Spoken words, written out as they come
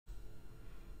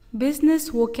Business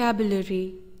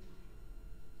vocabulary.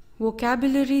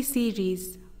 Vocabulary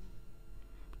series.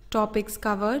 Topics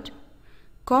covered: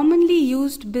 commonly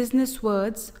used business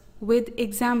words with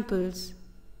examples.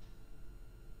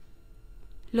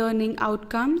 Learning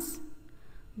outcomes.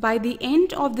 By the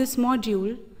end of this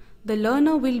module, the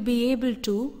learner will be able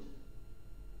to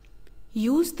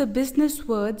use the business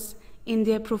words in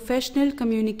their professional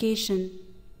communication.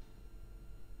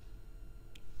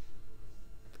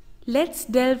 Let's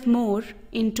delve more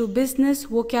into business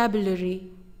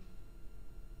vocabulary.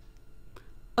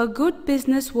 A good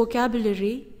business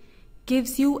vocabulary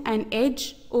gives you an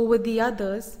edge over the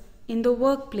others in the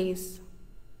workplace.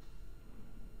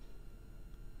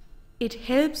 It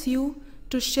helps you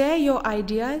to share your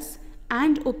ideas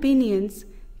and opinions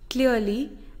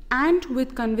clearly and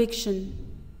with conviction.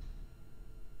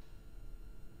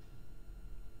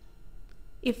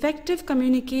 Effective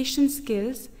communication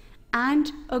skills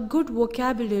and a good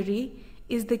vocabulary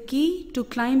is the key to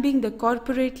climbing the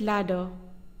corporate ladder.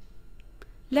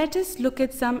 Let us look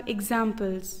at some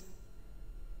examples.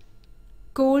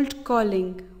 Cold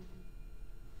calling.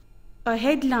 A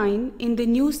headline in the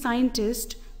New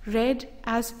Scientist read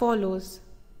as follows: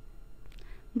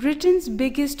 Britain's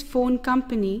biggest phone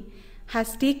company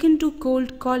has taken to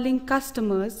cold calling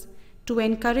customers to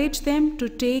encourage them to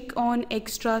take on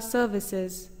extra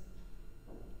services.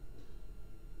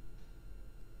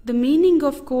 The meaning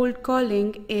of cold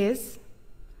calling is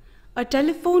a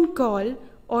telephone call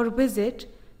or visit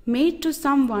made to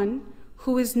someone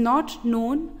who is not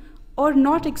known or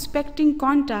not expecting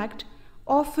contact,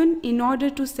 often in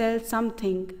order to sell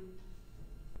something.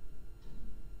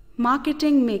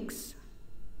 Marketing mix.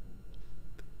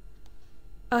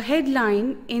 A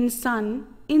headline in Sun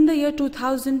in the year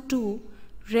 2002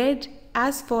 read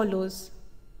as follows: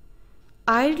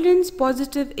 Ireland's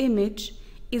positive image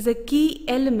is a key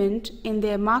element in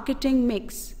their marketing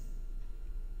mix.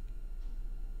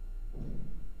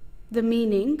 The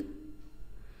meaning: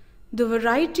 the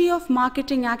variety of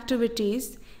marketing activities,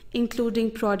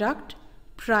 including product,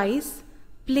 price,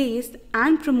 place,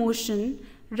 and promotion,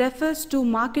 refers to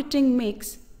marketing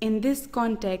mix in this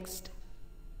context.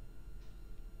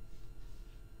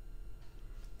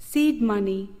 Seed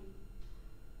money.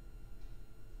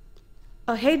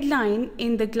 A headline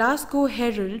in the Glasgow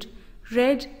Herald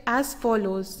read as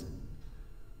follows: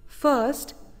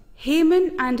 First, Heyman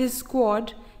and his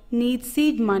squad need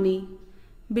seed money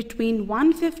between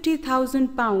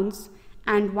 £150,000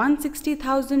 and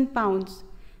 £160,000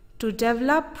 to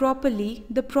develop properly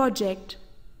the project.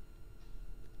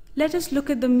 Let us look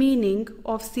at the meaning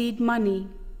of seed money.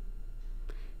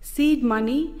 Seed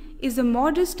money is a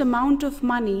modest amount of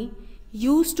money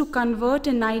used to convert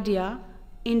an idea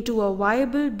into a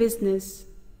viable business.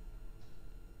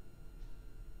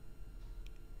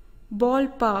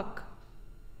 Ballpark.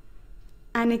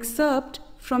 An excerpt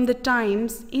from the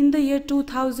Times in the year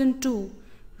 2002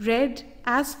 read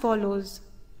as follows: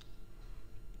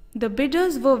 The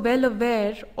bidders were well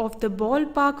aware of the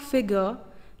ballpark figure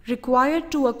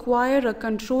required to acquire a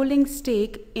controlling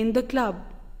stake in the club.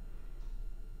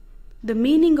 The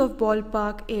meaning of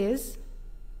ballpark is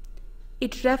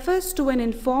it refers to an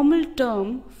informal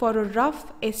term for a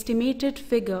rough estimated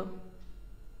figure.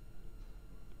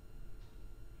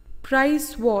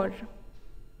 Price war.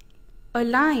 A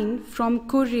line from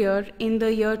Courier in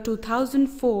the year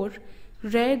 2004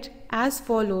 read as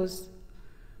follows: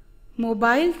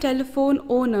 Mobile telephone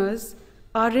owners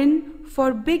are in for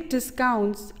big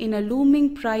discounts in a looming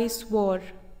price war.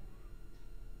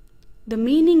 The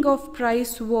meaning of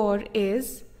price war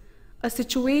is a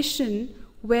situation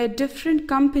where different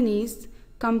companies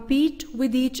compete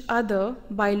with each other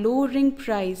by lowering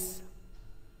price.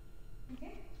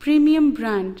 Premium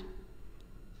brand.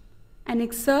 An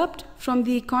excerpt from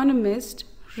The Economist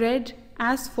read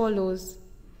as follows: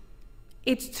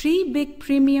 Its three big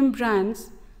premium brands,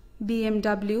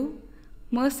 BMW,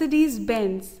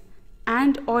 Mercedes-Benz,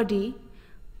 and Audi,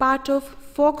 part of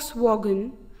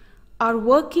Volkswagen, are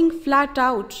working flat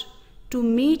out to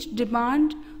meet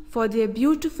demand for their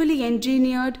beautifully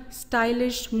engineered,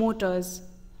 stylish motors.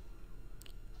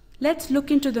 Let's look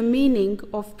into the meaning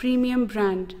of premium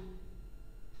brand.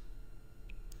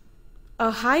 A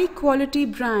high-quality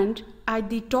brand at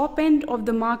the top end of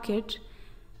the market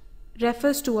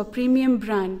refers to a premium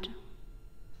brand.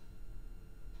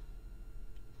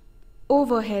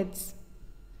 Overheads.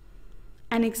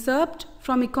 An excerpt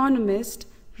from Economist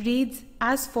reads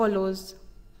as follows: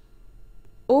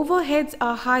 Overheads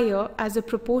are higher as a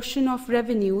proportion of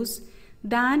revenues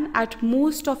than at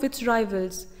most of its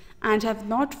rivals and have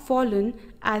not fallen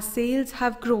as sales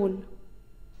have grown.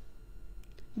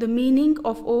 The meaning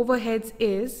of overheads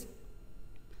is,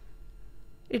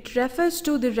 it refers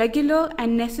to the regular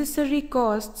and necessary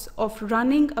costs of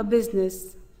running a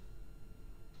business.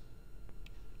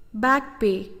 Back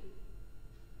pay.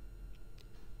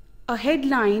 A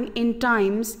headline in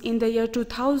Times in the year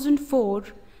 2004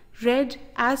 read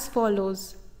as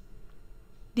follows: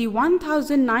 the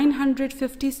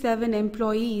 1,957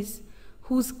 employees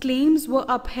whose claims were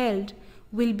upheld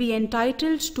will be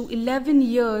entitled to 11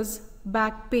 years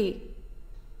back pay.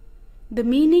 The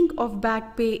meaning of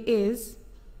back pay is,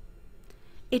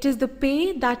 it is the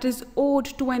pay that is owed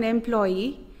to an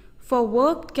employee for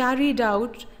work carried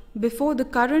out before the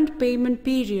current payment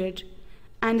period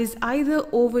and is either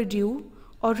overdue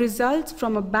or results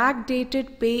from a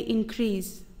backdated pay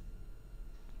increase.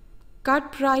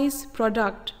 Cut price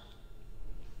product.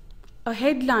 A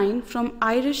headline from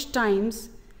Irish Times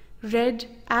read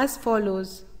as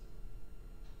follows: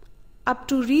 up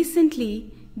to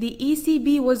recently, the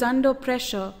ECB was under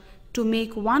pressure to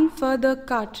make one further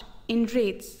cut in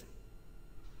rates.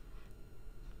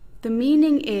 The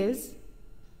meaning is,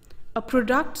 a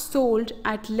product sold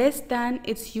at less than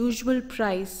its usual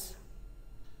price.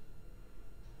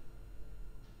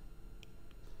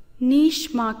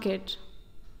 Niche market.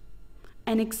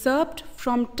 An excerpt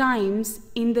from Times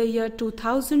in the year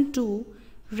 2002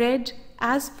 read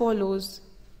as follows: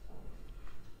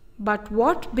 but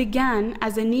what began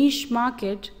as a niche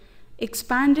market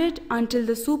expanded until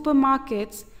the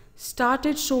supermarkets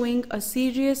started showing a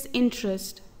serious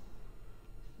interest.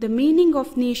 The meaning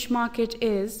of niche market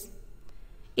is,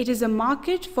 it is a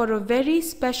market for a very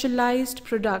specialized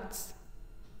products.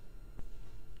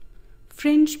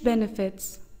 Fringe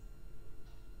benefits.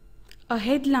 A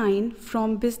headline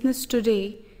from Business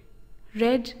Today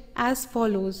read as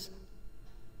follows: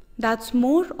 that's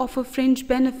more of a fringe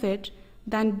benefit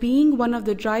than being one of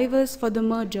the drivers for the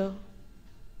merger.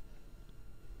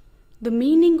 The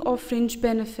meaning of fringe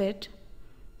benefit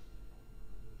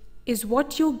is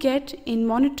what you get in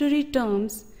monetary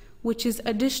terms which is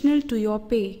additional to your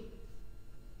pay.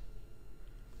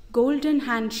 Golden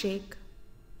handshake.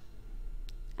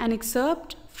 An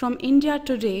excerpt from India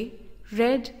Today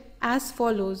read as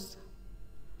follows: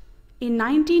 in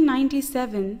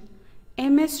 1997,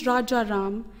 M.S.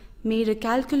 Rajaram made a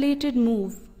calculated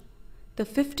move. The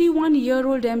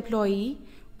 51-year-old employee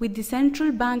with the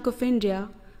Central Bank of India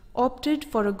opted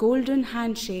for a golden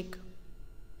handshake.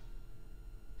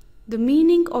 The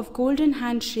meaning of golden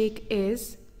handshake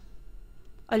is,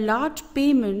 a large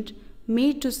payment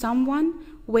made to someone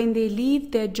when they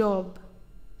leave their job.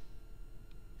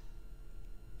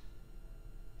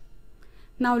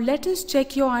 Now let us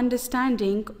check your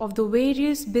understanding of the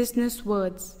various business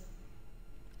words.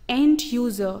 End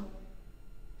user.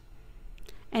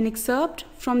 An excerpt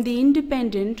from The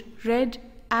Independent read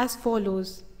as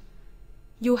follows: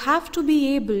 you have to be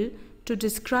able to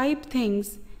describe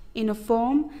things in a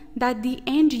form that the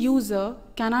end user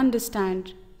can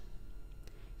understand.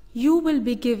 You will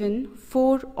be given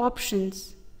 4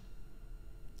 options.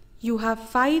 You have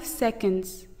 5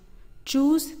 seconds.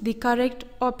 Choose the correct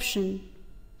option.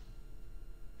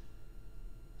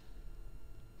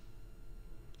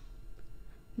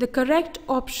 The correct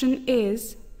option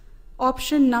is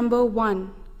option number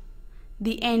 1.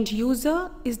 The end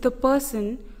user is the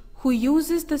person who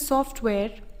uses the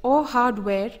software or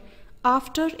hardware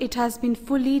after it has been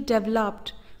fully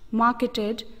developed,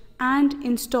 marketed, and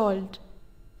installed.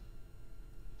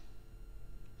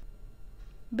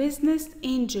 Business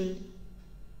angel.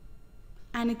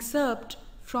 An excerpt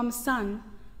from Sun.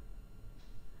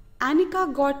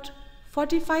 Anika got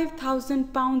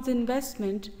 £45,000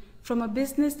 investment from a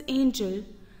business angel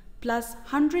plus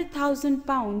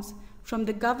 £100,000 from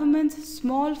the government's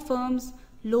small firms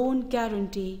loan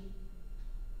guarantee.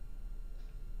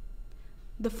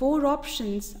 The 4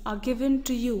 options are given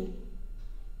to you.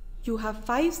 You have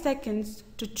 5 seconds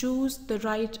to choose the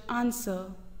right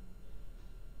answer.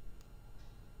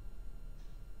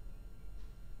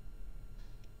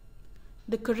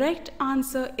 The correct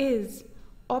answer is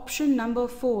option number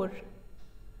 4.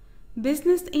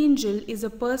 Business angel is a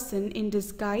person in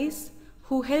disguise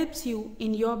who helps you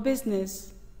in your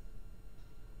business.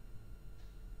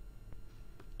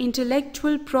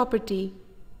 Intellectual property.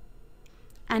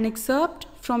 An excerpt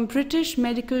from British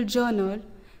Medical Journal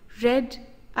read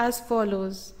as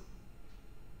follows: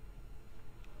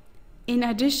 in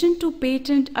addition to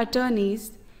patent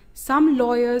attorneys, some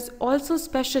lawyers also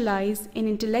specialize in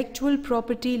intellectual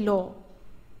property law.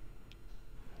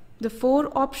 The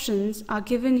 4 options are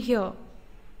given here.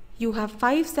 You have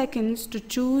 5 seconds to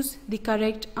choose the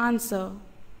correct answer.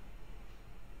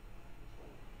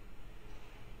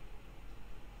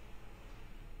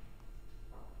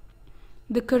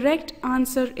 The correct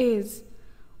answer is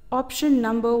option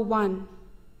number 1.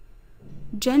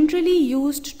 Generally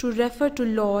used to refer to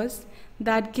laws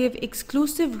that give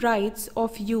exclusive rights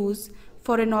of use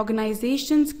for an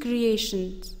organization's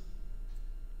creations.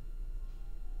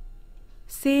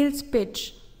 Sales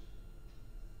pitch.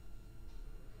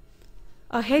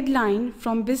 A headline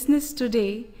from Business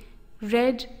Today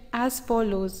read as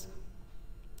follows: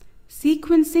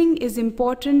 sequencing is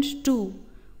important too,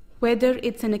 whether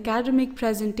it's an academic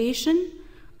presentation,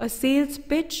 a sales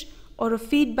pitch, or a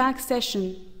feedback session.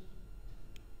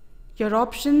 Your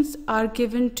options are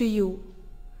given to you.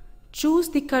 Choose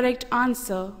the correct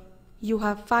answer. You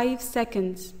have 5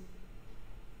 seconds.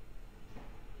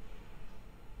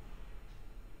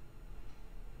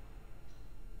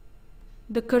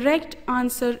 The correct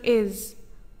answer is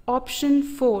option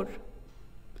 4.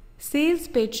 Sales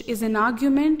pitch is an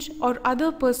argument or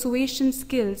other persuasion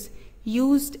skills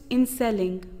used in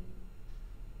selling.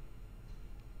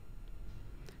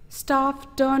 Staff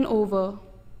turnover.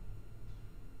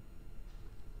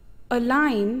 A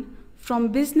line from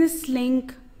Business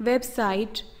Link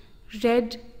website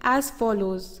read as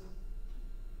follows: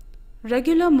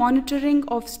 regular monitoring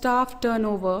of staff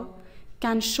turnover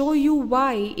can show you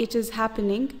why it is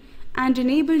happening and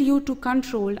enable you to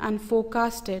control and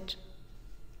forecast it.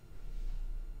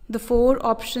 The 4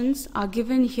 options are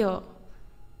given here.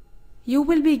 You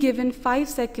will be given 5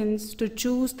 seconds to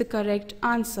choose the correct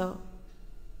answer.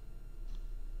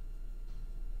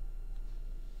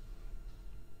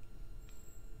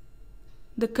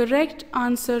 The correct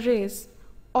answer is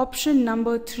option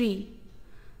number 3.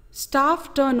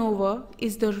 Staff turnover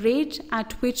is the rate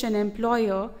at which an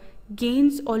employer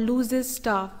gains or loses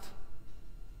staff.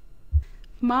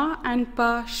 Ma and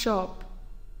Pa shop.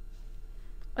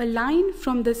 A line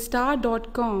from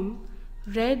thestar.com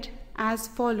read as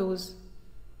follows: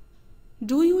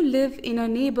 do you live in a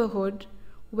neighborhood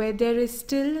where there is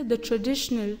still the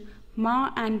traditional Ma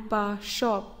and Pa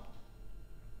shop?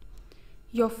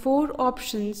 Your 4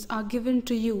 options are given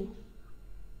to you.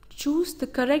 Choose the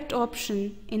correct option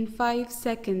in 5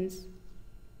 seconds.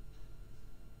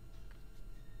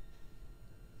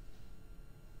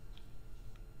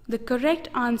 The correct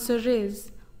answer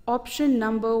is option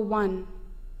number 1.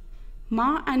 Ma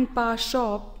and Pa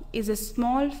shop is a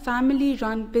small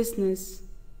family-run business.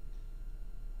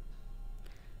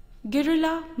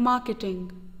 Guerrilla marketing.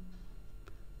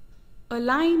 A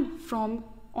line from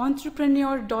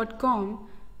entrepreneur.com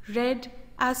read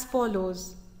as follows: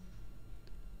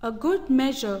 a good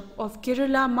measure of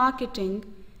guerrilla marketing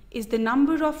is the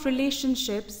number of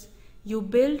relationships you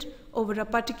build over a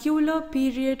particular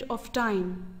period of time.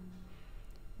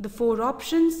 The 4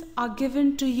 options are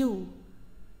given to you.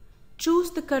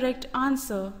 Choose the correct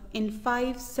answer in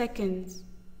 5 seconds.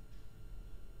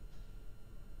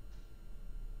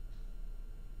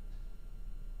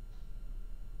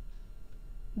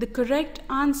 The correct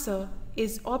answer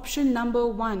is option number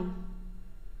 1.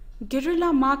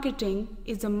 Guerrilla marketing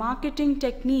is a marketing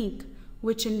technique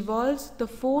which involves the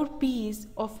 4 P's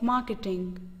of marketing.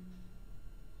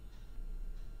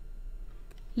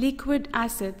 Liquid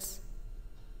assets.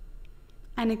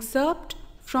 An excerpt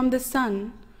from The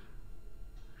Sun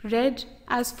read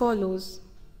as follows: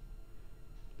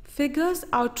 figures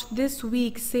out this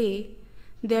week say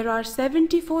there are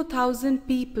 74,000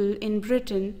 people in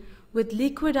Britain with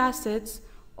liquid assets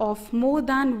of more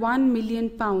than £1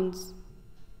 million.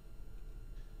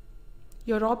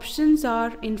 Your options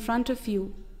are in front of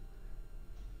you.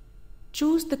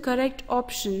 Choose the correct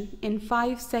option in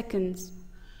 5 seconds.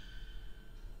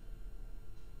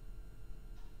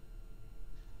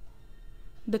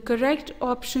 The correct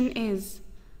option is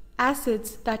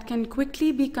assets that can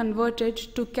quickly be converted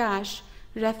to cash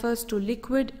refers to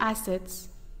liquid assets.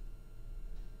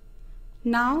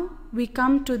 Now we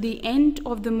come to the end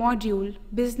of the module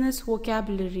Business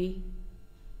Vocabulary.